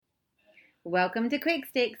Welcome to Quick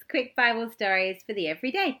Sticks, quick Bible stories for the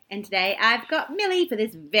everyday. And today I've got Millie for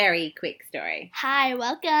this very quick story. Hi,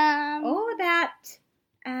 welcome. All about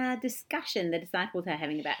a discussion the disciples are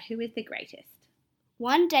having about who is the greatest.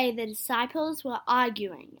 One day the disciples were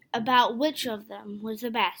arguing about which of them was the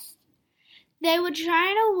best. They were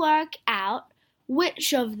trying to work out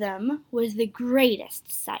which of them was the greatest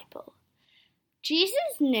disciple.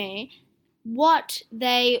 Jesus knew what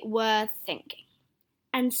they were thinking.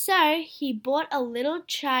 And so he brought a little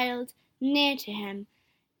child near to him.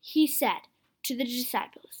 He said to the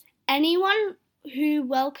disciples, "Anyone who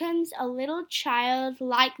welcomes a little child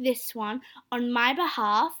like this one on my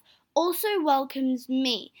behalf also welcomes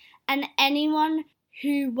me, and anyone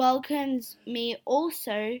who welcomes me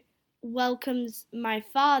also welcomes my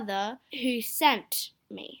Father who sent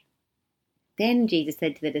me." Then Jesus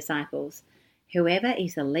said to the disciples, "Whoever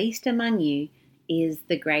is the least among you is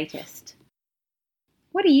the greatest."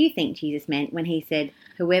 What do you think Jesus meant when he said,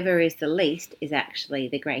 whoever is the least is actually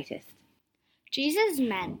the greatest? Jesus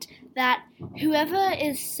meant that whoever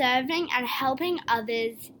is serving and helping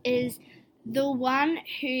others is the one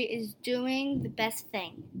who is doing the best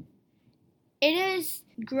thing. It is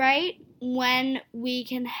great when we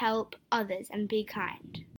can help others and be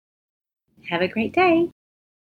kind. Have a great day.